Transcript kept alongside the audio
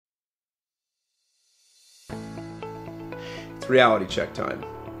It's reality check time.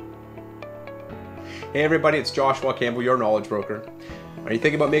 Hey everybody, it's Joshua Campbell, your knowledge broker. Are you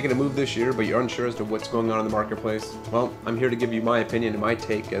thinking about making a move this year, but you're unsure as to what's going on in the marketplace? Well, I'm here to give you my opinion and my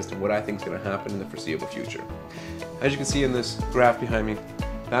take as to what I think is going to happen in the foreseeable future. As you can see in this graph behind me,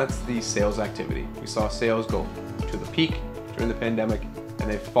 that's the sales activity. We saw sales go to the peak during the pandemic,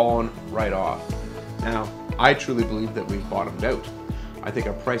 and they've fallen right off. Now, I truly believe that we've bottomed out. I think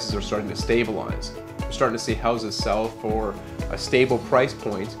our prices are starting to stabilize. We're starting to see houses sell for a stable price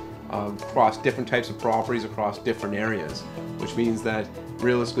point across different types of properties, across different areas, which means that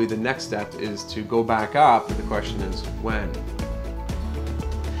realistically the next step is to go back up, but the question is when.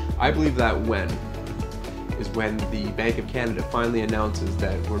 I believe that when is when the Bank of Canada finally announces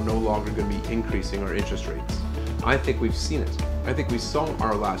that we're no longer going to be increasing our interest rates. I think we've seen it. I think we saw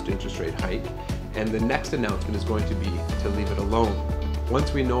our last interest rate hike, and the next announcement is going to be to leave it alone.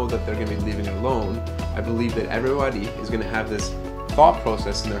 Once we know that they're going to be leaving it alone, I believe that everybody is going to have this thought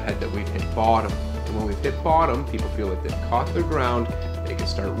process in their head that we've hit bottom. And when we've hit bottom, people feel like they've caught their ground, they can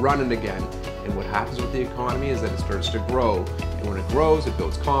start running again. And what happens with the economy is that it starts to grow. And when it grows, it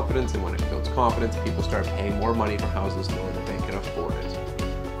builds confidence. And when it builds confidence, people start paying more money for houses knowing that they can afford it.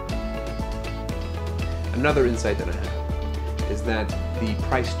 Another insight that I have is that the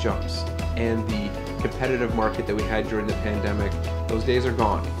price jumps and the competitive market that we had during the pandemic, those days are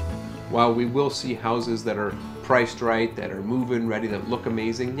gone. While we will see houses that are priced right, that are move-in ready, that look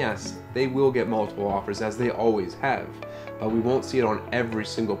amazing, yes, they will get multiple offers as they always have, but we won't see it on every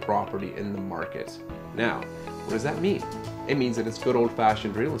single property in the market. Now, what does that mean? It means that it's good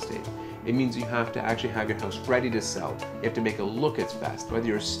old-fashioned real estate. It means you have to actually have your house ready to sell. You have to make it look its best, whether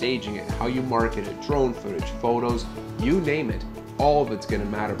you're staging it, how you market it, drone footage, photos, you name it. All of it's going to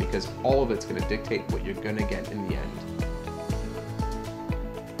matter because all of it's going to dictate what you're going to get in the end.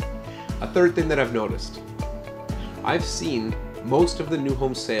 A third thing that I've noticed, I've seen most of the new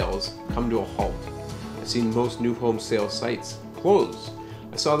home sales come to a halt. I've seen most new home sales sites close.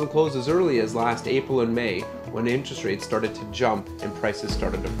 I saw them close as early as last April and May when interest rates started to jump and prices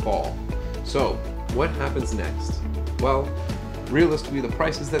started to fall. So what happens next? Well, realistically, the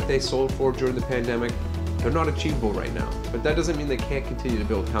prices that they sold for during the pandemic, they're not achievable right now, but that doesn't mean they can't continue to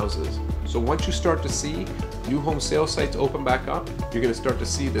build houses. So once you start to see new home sales sites open back up, you're going to start to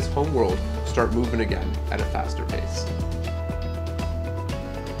see this home world start moving again at a faster pace.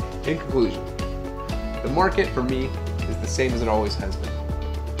 In conclusion, the market for me is the same as it always has been.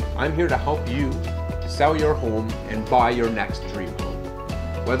 I'm here to help you sell your home and buy your next dream home.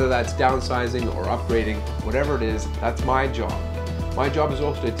 Whether that's downsizing or upgrading, whatever it is, that's my job. My job is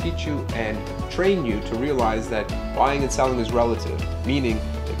also to teach you and train you to realize that buying and selling is relative, meaning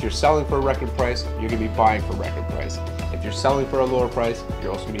if you're selling for a record price, you're going to be buying for a record price. If you're selling for a lower price,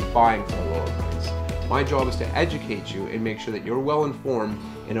 you're also going to be buying for a lower price. My job is to educate you and make sure that you're well informed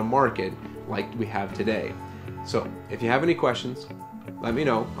in a market like we have today. So if you have any questions, let me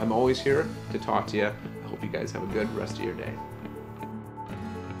know. I'm always here to talk to you. I hope you guys have a good rest of your day.